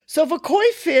So if a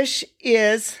koi fish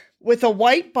is with a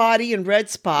white body and red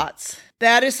spots,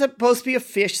 that is supposed to be a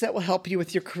fish that will help you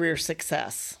with your career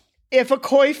success. If a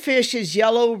koi fish is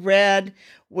yellow, red,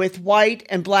 with white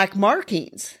and black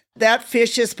markings, that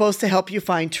fish is supposed to help you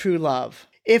find true love.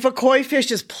 If a koi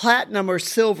fish is platinum or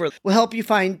silver, will help you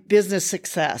find business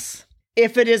success.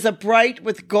 If it is a bright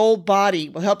with gold body,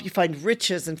 will help you find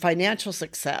riches and financial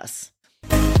success.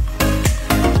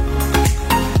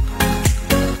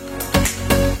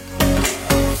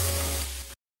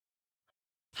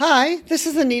 Hi, this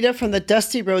is Anita from the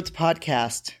Dusty Roads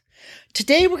podcast.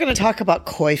 Today we're going to talk about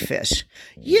koi fish.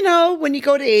 You know, when you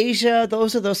go to Asia,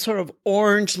 those are those sort of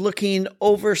orange-looking,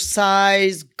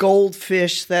 oversized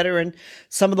goldfish that are in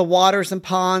some of the waters and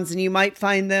ponds, and you might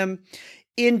find them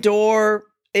indoor.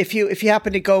 If you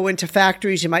happen to go into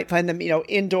factories, you might find them,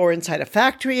 indoor inside a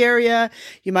factory area.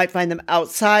 You might find them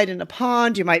outside in a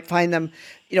pond. You might find them,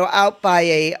 out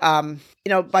by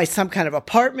by some kind of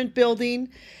apartment building.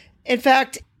 In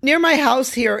fact, near my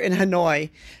house here in Hanoi,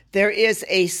 there is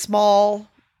a small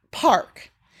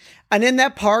park. And in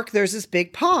that park, there's this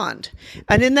big pond.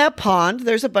 And in that pond,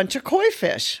 there's a bunch of koi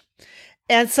fish.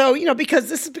 And so, because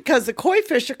the koi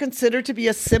fish are considered to be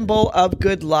a symbol of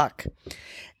good luck.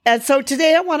 And so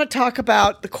today I want to talk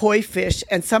about the koi fish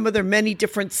and some of their many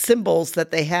different symbols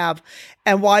that they have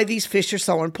and why these fish are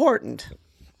so important.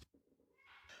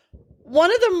 One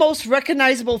of the most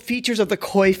recognizable features of the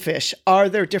koi fish are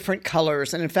their different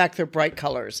colors, and in fact, they're bright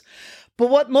colors. But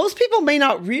what most people may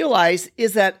not realize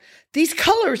is that these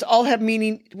colors all have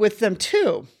meaning with them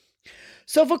too.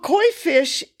 So if a koi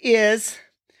fish is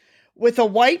with a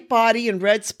white body and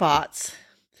red spots,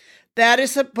 that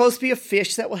is supposed to be a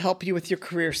fish that will help you with your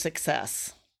career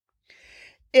success.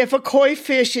 If a koi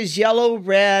fish is yellow,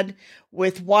 red,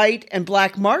 with white and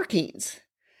black markings,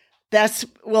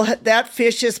 that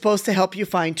fish is supposed to help you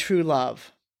find true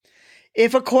love.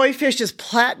 If a koi fish is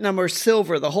platinum or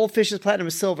silver, the whole fish is platinum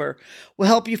or silver, will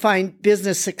help you find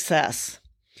business success.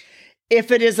 If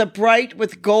it is a bright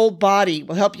with gold body,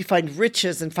 will help you find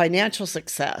riches and financial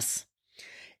success.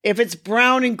 If it's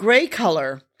brown and gray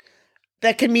color,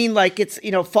 that can mean like it's,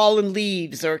 fallen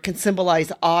leaves, or it can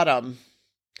symbolize autumn.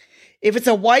 If it's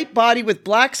a white body with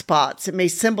black spots, it may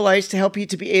symbolize to help you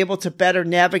to be able to better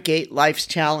navigate life's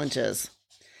challenges.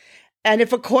 And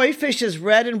if a koi fish is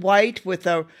red and white with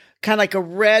a kind of like a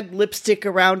red lipstick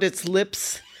around its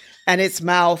lips and its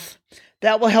mouth,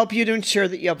 that will help you to ensure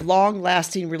that you have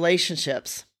long-lasting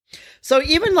relationships. So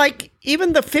even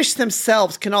the fish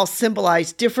themselves can all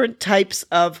symbolize different types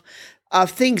of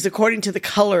things according to the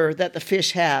color that the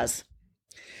fish has.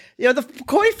 The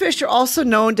koi fish are also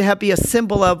known to be a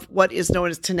symbol of what is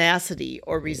known as tenacity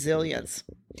or resilience.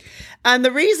 And the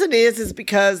reason is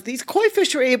because these koi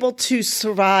fish are able to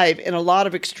survive in a lot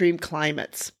of extreme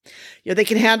climates. They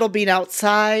can handle being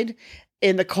outside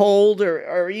in the cold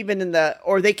or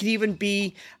they can even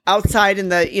be outside in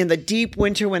the deep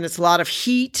winter when it's a lot of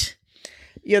heat.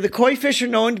 The koi fish are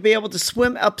known to be able to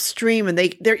swim upstream, and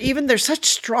they're such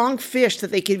strong fish that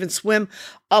they can even swim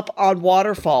up on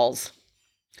waterfalls.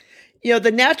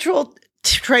 The natural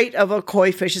trait of a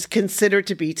koi fish is considered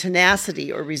to be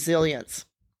tenacity or resilience.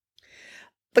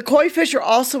 The koi fish are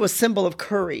also a symbol of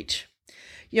courage.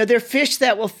 They're fish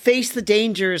that will face the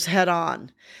dangers head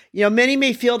on. Many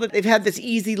may feel that they've had this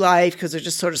easy life because they're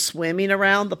just sort of swimming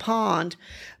around the pond.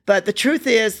 But the truth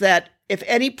is that if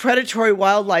any predatory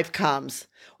wildlife comes,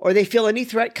 or they feel any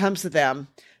threat comes to them,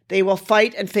 they will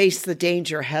fight and face the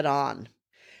danger head on.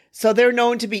 So they're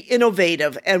known to be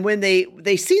innovative, and when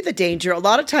they see the danger, a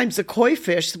lot of times the koi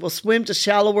fish will swim to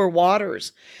shallower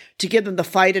waters to give them the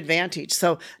fight advantage.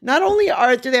 So not only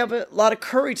do they have a lot of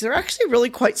courage, they're actually really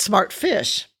quite smart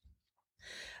fish.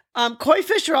 Koi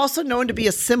fish are also known to be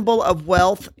a symbol of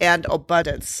wealth and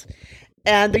abundance.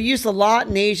 And they're used a lot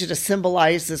in Asia to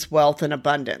symbolize this wealth and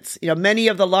abundance. Many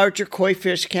of the larger koi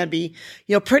fish can be,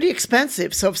 pretty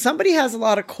expensive. So if somebody has a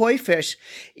lot of koi fish,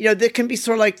 there can be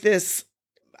sort of like this,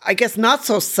 I guess, not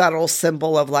so subtle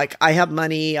symbol of like, I have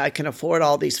money, I can afford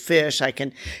all these fish, I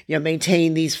can,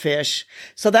 maintain these fish.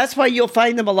 So that's why you'll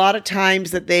find them a lot of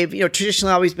times that they've,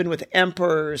 traditionally always been with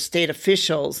emperors, state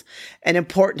officials, and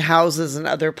important houses and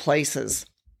other places.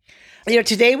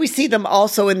 Today we see them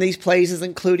also in these places,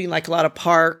 including like a lot of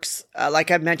parks,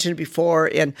 like I've mentioned before,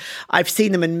 and I've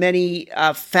seen them in many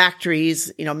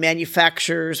factories.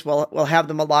 Manufacturers will have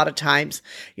them a lot of times,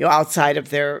 outside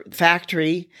of their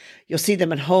factory. You'll see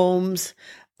them in homes.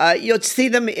 You'll see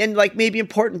them in like maybe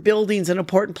important buildings and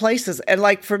important places. And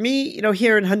like for me,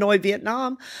 here in Hanoi,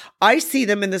 Vietnam, I see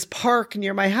them in this park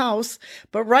near my house,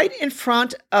 but right in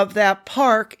front of that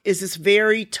park is this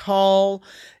very tall,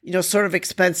 sort of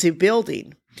expensive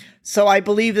building. So I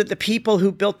believe that the people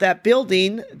who built that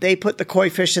building, they put the koi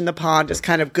fish in the pond as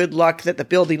kind of good luck that the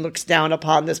building looks down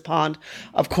upon this pond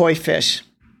of koi fish.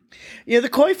 The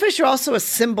koi fish are also a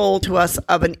symbol to us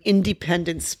of an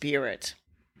independent spirit.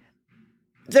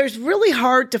 There's really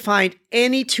hard to find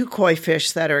any two koi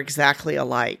fish that are exactly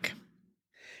alike.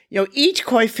 Each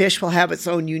koi fish will have its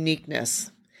own uniqueness.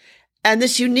 And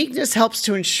this uniqueness helps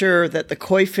to ensure that the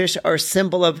koi fish are a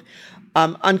symbol of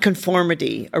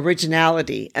unconformity,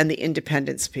 originality, and the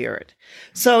independent spirit.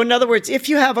 So in other words, if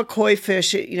you have a koi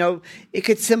fish, it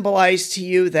could symbolize to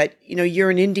you that, you're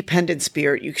an independent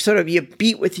spirit. You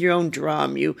beat with your own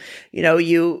drum. You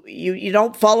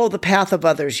don't follow the path of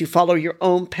others. You follow your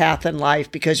own path in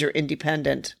life because you're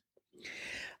independent.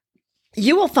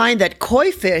 You will find that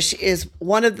koi fish is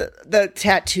one of the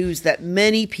tattoos that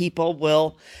many people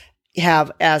will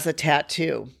have as a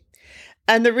tattoo.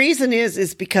 And the reason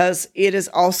is because it is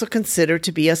also considered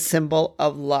to be a symbol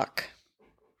of luck.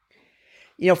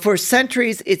 For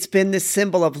centuries, it's been this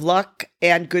symbol of luck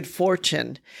and good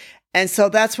fortune. And so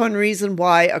that's one reason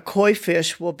why a koi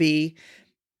fish will be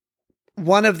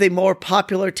one of the more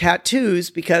popular tattoos,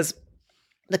 because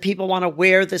the people want to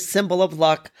wear the symbol of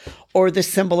luck or the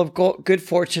symbol of good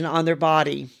fortune on their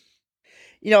body.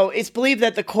 It's believed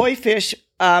that the koi fish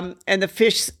and the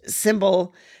fish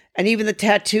symbol and even the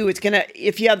tattoo,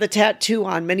 if you have the tattoo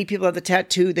on, many people have the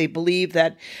tattoo, they believe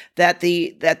that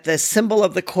the symbol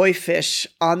of the koi fish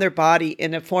on their body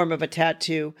in a form of a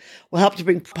tattoo will help to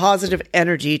bring positive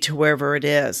energy to wherever it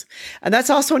is. And that's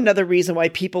also another reason why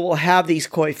people will have these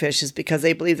koi fish, is because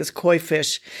they believe this koi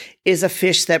fish is a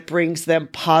fish that brings them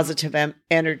positive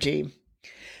energy.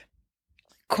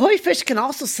 Koi fish can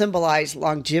also symbolize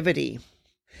longevity.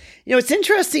 It's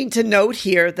interesting to note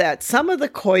here that some of the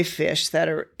koi fish that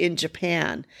are in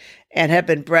Japan and have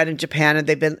been bred in Japan, and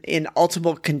they've been in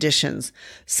optimal conditions,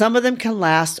 some of them can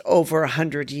last over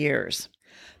 100 years.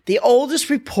 The oldest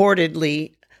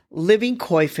reportedly living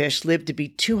koi fish lived to be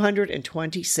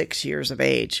 226 years of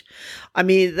age. I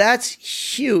mean, that's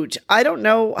huge. I don't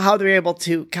know how they're able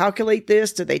to calculate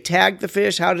this. Do they tag the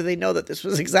fish? How do they know that this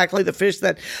was exactly the fish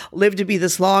that lived to be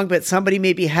this long, but somebody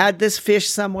maybe had this fish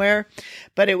somewhere?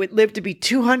 But it would live to be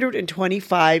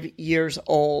 225 years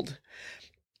old.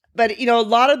 But, a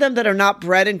lot of them that are not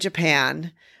bred in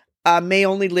Japan may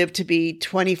only live to be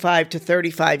 25 to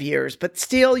 35 years. But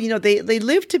still, they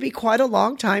live to be quite a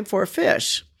long time for a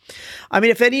fish. I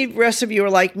mean, if any rest of you are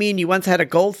like me and you once had a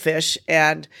goldfish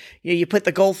and you put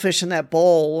the goldfish in that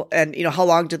bowl, and how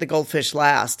long did the goldfish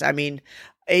last? I mean,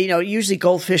 usually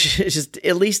goldfish is just,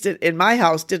 at least in my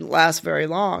house, didn't last very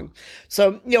long.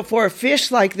 So, for a fish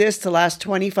like this to last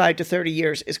 25 to 30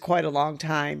 years is quite a long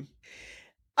time.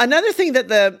 Another thing that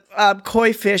the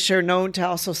koi fish are known to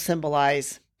also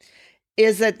symbolize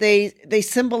is that they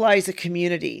symbolize a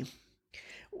community.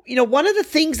 One of the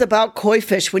things about koi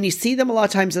fish, when you see them a lot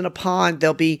of times in a pond,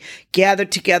 they'll be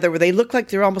gathered together where they look like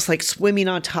they're almost like swimming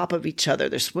on top of each other.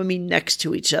 They're swimming next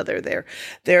to each other. They're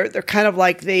kind of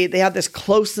like they have this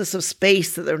closeness of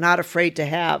space that they're not afraid to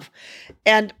have.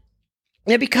 And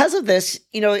because of this,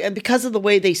 and because of the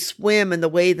way they swim and the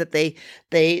way that they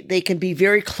can be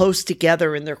very close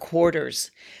together in their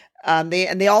quarters.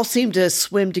 They all seem to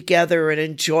swim together and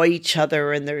enjoy each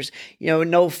other, and there's,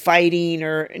 no fighting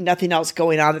or nothing else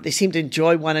going on, that they seem to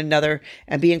enjoy one another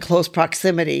and be in close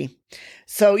proximity.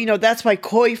 So, that's why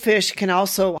koi fish can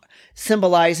also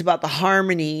symbolize about the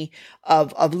harmony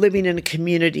of living in a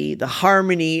community, the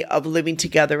harmony of living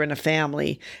together in a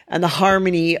family, and the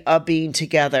harmony of being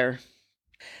together.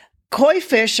 Koi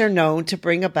fish are known to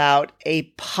bring about a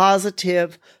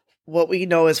positive, what we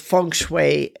know as feng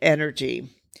shui energy.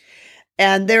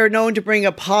 And they're known to bring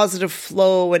a positive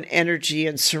flow and energy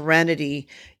and serenity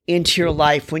into your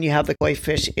life when you have the koi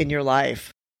fish in your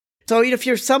life. So, if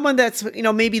you're someone that's,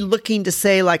 maybe looking to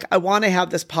say, like, I want to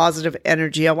have this positive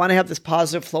energy, I want to have this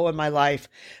positive flow in my life,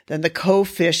 then the koi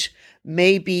fish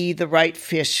may be the right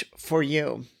fish for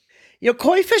you.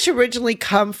 Koi fish originally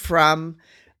come from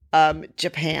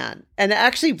Japan. And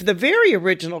actually, the very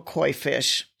original koi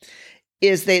fish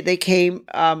is they came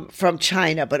from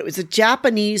China, but it was the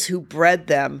Japanese who bred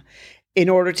them in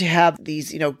order to have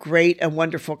these, great and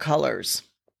wonderful colors.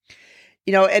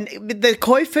 And the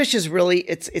koi fish is really,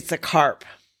 it's a carp.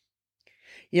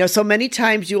 So many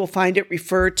times you will find it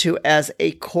referred to as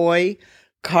a koi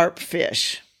carp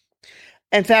fish.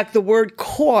 In fact, the word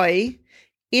koi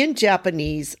in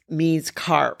Japanese means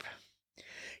carp.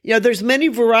 There's many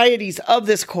varieties of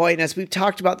this koi, and as we've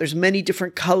talked about, there's many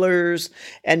different colors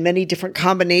and many different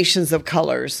combinations of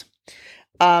colors.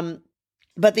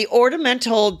 But the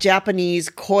ornamental Japanese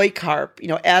koi carp,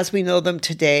 as we know them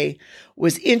today,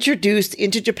 was introduced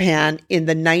into Japan in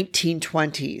the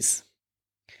 1920s.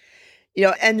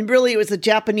 And really it was the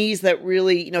Japanese that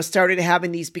really, started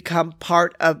having these become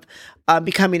part of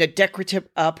becoming a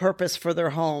decorative purpose for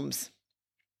their homes.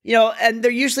 And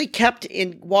they're usually kept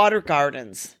in water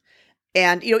gardens.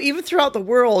 And, even throughout the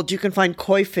world, you can find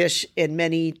koi fish in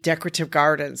many decorative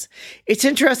gardens. It's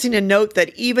interesting to note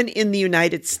that even in the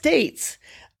United States,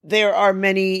 there are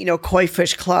many, koi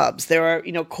fish clubs. There are,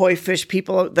 koi fish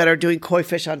people that are doing koi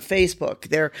fish on Facebook.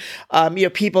 There are,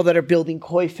 people that are building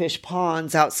koi fish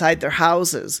ponds outside their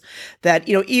houses. That,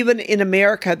 even in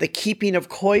America, the keeping of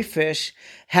koi fish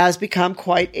has become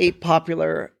quite a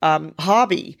popular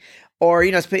hobby, or,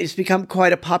 it's become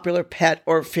quite a popular pet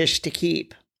or fish to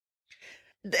keep.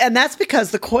 And that's because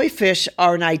the koi fish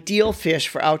are an ideal fish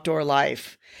for outdoor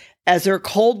life, as they're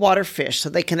cold water fish,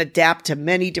 so they can adapt to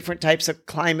many different types of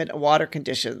climate and water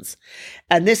conditions.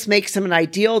 And this makes them an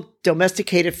ideal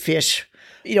domesticated fish,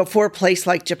 for a place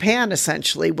like Japan,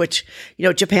 essentially, which,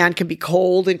 Japan can be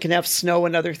cold and can have snow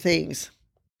and other things.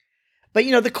 But,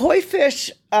 the koi fish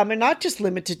are not just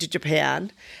limited to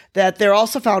Japan, that they're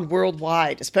also found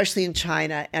worldwide, especially in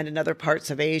China and in other parts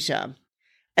of Asia.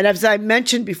 And as I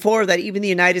mentioned before, that even the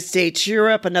United States,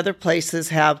 Europe, and other places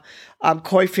have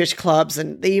koi fish clubs,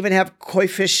 and they even have koi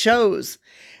fish shows.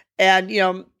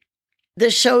 And,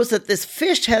 this shows that this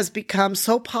fish has become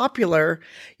so popular,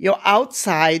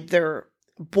 outside their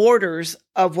borders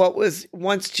of what was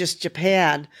once just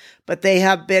Japan, but they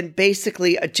have been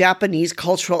basically a Japanese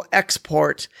cultural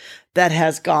export that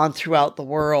has gone throughout the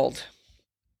world.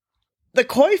 The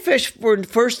koi fish were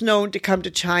first known to come to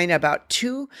China about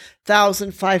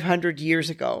 2,500 years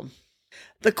ago.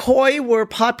 The koi were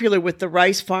popular with the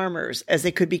rice farmers, as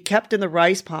they could be kept in the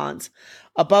rice ponds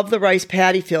above the rice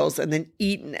paddy fields and then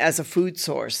eaten as a food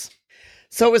source.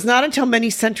 So it was not until many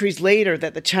centuries later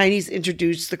that the Chinese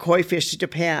introduced the koi fish to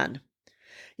Japan.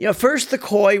 First the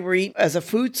koi were eaten as a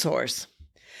food source.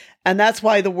 And that's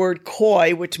why the word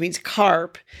koi, which means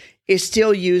carp, is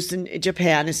still used in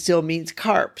Japan and still means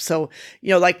carp. So,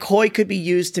 like koi could be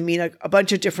used to mean a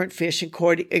bunch of different fish,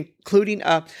 including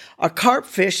a carp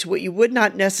fish, what you would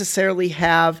not necessarily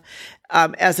have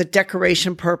as a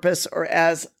decoration purpose or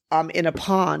as in a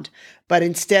pond, but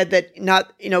instead that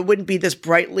wouldn't be this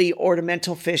brightly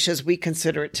ornamental fish as we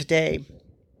consider it today.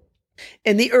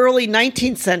 In the early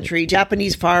 19th century,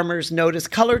 Japanese farmers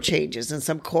noticed color changes in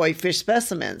some koi fish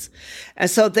specimens. And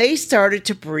so they started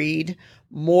to breed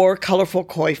more colorful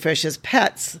koi fish as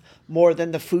pets more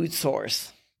than the food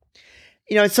source.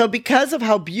 And so because of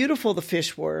how beautiful the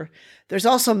fish were, there's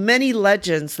also many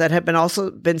legends that have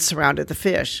been surrounded the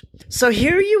fish. So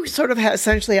here you sort of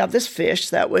essentially have this fish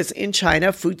that was in China,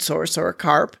 a food source or a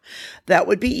carp that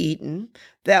would be eaten,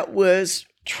 that was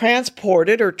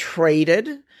transported or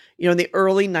traded, in the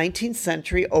early 19th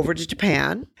century over to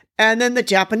Japan. And then the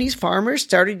Japanese farmers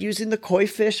started using the koi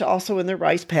fish also in their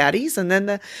rice paddies. And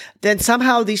then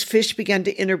somehow these fish began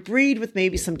to interbreed with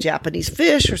maybe some Japanese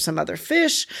fish or some other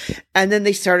fish. And then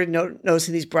they started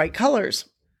noticing these bright colors.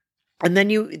 And then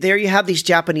there you have these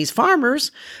Japanese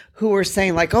farmers who were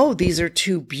saying like, oh, these are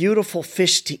too beautiful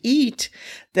fish to eat,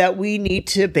 that we need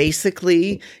to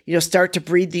basically, start to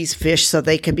breed these fish so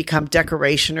they can become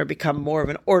decoration or become more of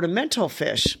an ornamental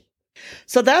fish.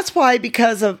 So that's why,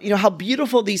 because of, how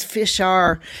beautiful these fish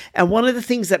are, and one of the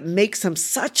things that makes them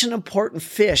such an important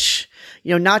fish,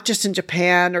 not just in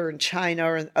Japan or in China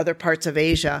or in other parts of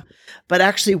Asia, but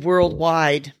actually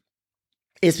worldwide,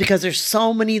 is because there's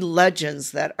so many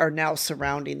legends that are now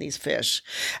surrounding these fish.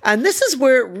 And this is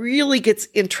where it really gets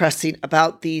interesting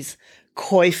about these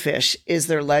koi fish, is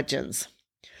their legends.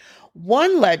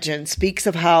 One legend speaks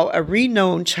of how a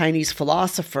renowned Chinese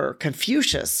philosopher,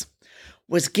 Confucius,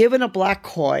 was given a black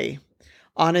koi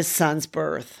on his son's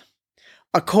birth.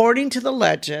 According to the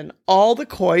legend, all the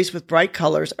kois with bright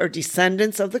colors are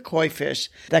descendants of the koi fish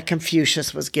that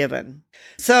Confucius was given.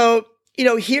 So,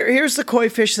 here's the koi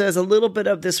fish that has a little bit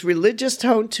of this religious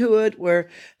tone to it, where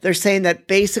they're saying that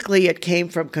basically it came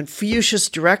from Confucius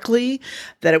directly,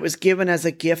 that it was given as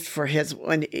a gift for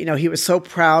when he was so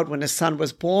proud when his son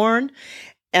was born,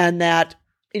 and that,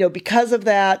 because of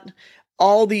that,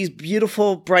 all these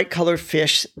beautiful, bright colored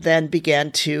fish then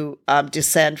began to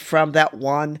descend from that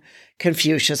one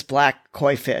Confucius black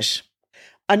koi fish.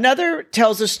 Another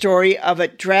tells a story of a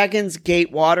Dragon's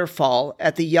Gate waterfall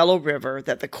at the Yellow River,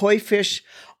 that the koi fish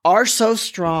are so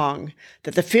strong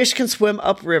that the fish can swim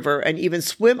upriver and even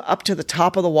swim up to the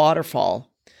top of the waterfall.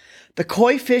 The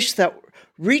koi fish that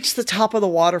reach the top of the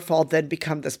waterfall, then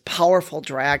become this powerful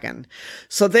dragon.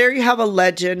 So there you have a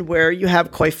legend where you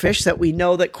have koi fish that we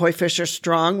know that koi fish are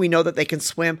strong. We know that they can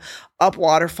swim up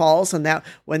waterfalls, and that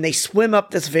when they swim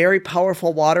up this very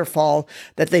powerful waterfall,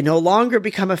 that they no longer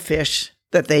become a fish,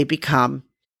 that they become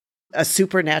a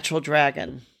supernatural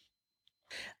dragon.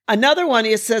 Another one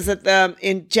says that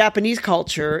in Japanese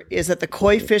culture is that the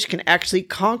koi fish can actually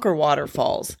conquer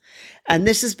waterfalls. And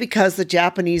this is because the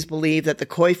Japanese believe that the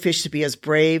koi fish should be as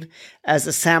brave as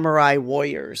the samurai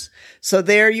warriors. So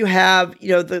there you have,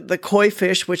 the koi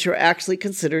fish, which are actually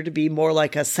considered to be more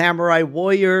like a samurai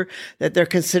warrior, that they're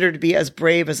considered to be as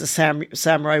brave as the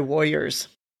samurai warriors.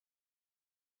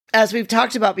 As we've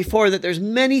talked about before, that there's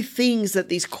many things that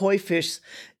these koi fish,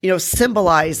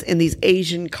 symbolize in these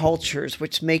Asian cultures,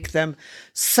 which make them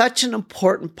such an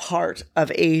important part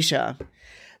of Asia,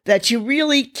 that you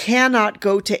really cannot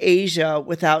go to Asia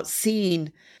without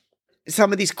seeing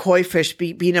some of these koi fish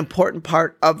be an important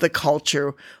part of the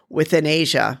culture within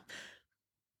Asia.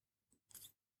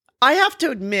 I have to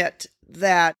admit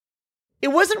that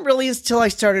it wasn't really until I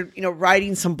started,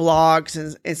 writing some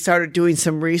blogs and started doing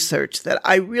some research that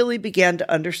I really began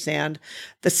to understand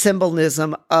the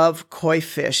symbolism of koi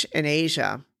fish in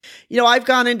Asia. I've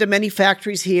gone into many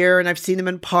factories here and I've seen them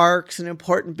in parks and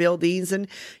important buildings. And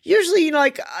usually,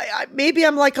 maybe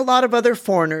I'm like a lot of other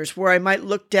foreigners where I might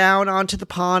look down onto the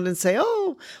pond and say,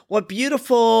 oh, what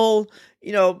beautiful,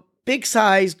 big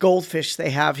size goldfish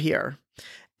they have here.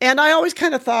 And I always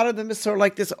kind of thought of them as sort of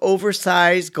like this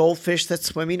oversized goldfish that's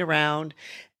swimming around.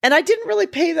 And I didn't really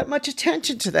pay that much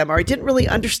attention to them, or I didn't really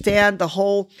understand the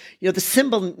whole, the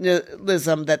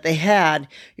symbolism that they had,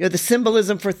 the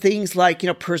symbolism for things like,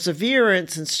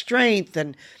 perseverance and strength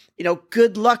and,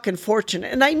 good luck and fortune.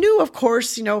 And I knew, of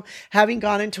course, having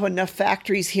gone into enough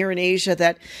factories here in Asia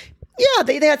that, yeah,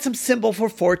 they had some symbol for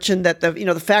fortune, that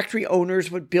the factory owners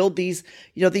would build these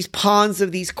ponds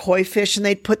of these koi fish and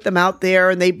they'd put them out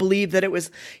there and they believed that it was,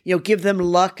 give them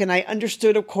luck. And I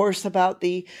understood, of course, about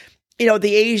the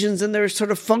Asians and their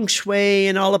sort of feng shui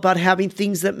and all about having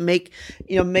things that make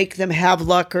them have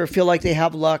luck or feel like they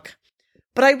have luck.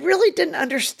 But I really didn't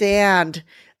understand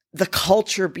the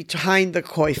culture behind the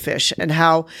koi fish and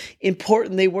how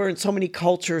important they were in so many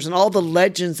cultures and all the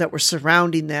legends that were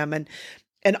surrounding them and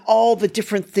all the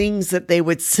different things that they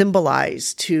would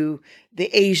symbolize to the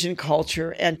Asian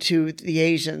culture and to the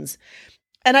Asians.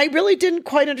 And I really didn't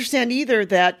quite understand either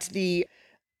that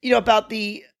about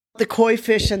the koi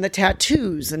fish and the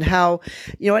tattoos and how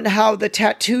the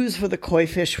tattoos for the koi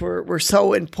fish were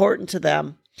so important to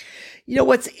them.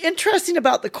 What's interesting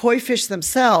about the koi fish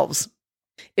themselves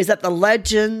is that the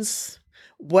legends,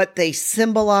 what they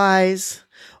symbolize,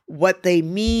 what they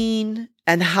mean,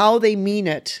 and how they mean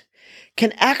it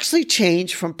can actually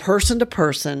change from person to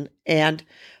person and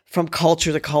from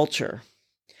culture to culture.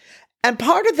 And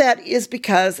part of that is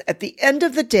because at the end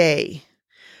of the day,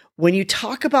 when you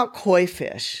talk about koi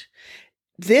fish,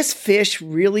 this fish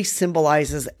really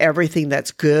symbolizes everything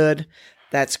that's good,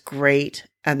 that's great,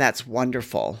 and that's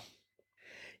wonderful.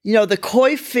 The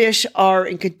koi fish are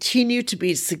and continue to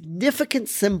be a significant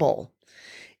symbol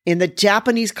in the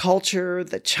Japanese culture,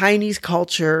 the Chinese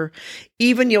culture,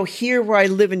 even, here where I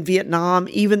live in Vietnam,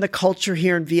 even the culture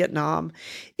here in Vietnam,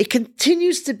 it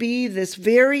continues to be this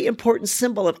very important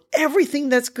symbol of everything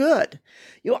that's good.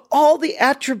 All the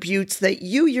attributes that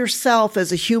you yourself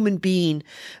as a human being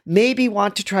maybe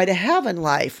want to try to have in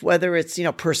life, whether it's,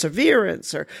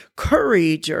 perseverance or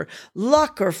courage or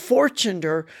luck or fortune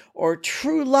or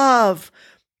true love,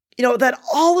 that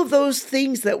all of those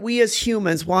things that we as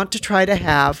humans want to try to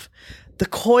have, the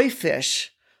koi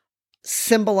fish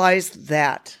symbolize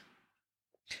that.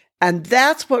 And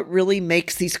that's what really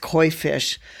makes these koi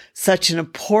fish such an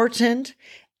important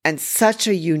and such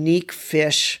a unique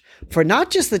fish for not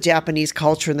just the Japanese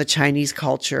culture and the Chinese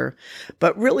culture,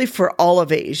 but really for all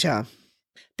of Asia.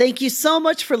 Thank you so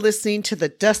much for listening to the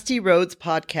Dusty Roads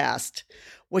podcast,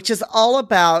 which is all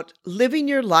about living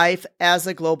your life as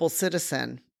a global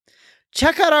citizen.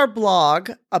 Check out our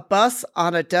blog,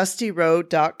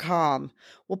 abusonadastyroad.com.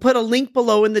 We'll put a link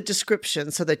below in the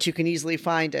description so that you can easily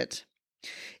find it.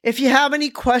 If you have any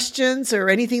questions or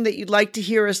anything that you'd like to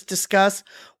hear us discuss,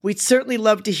 we'd certainly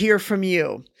love to hear from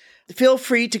you. Feel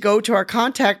free to go to our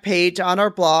contact page on our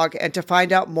blog and to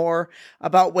find out more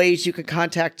about ways you can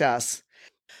contact us.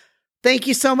 Thank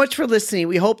you so much for listening.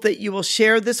 We hope that you will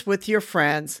share this with your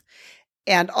friends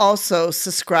and also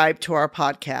subscribe to our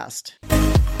podcast.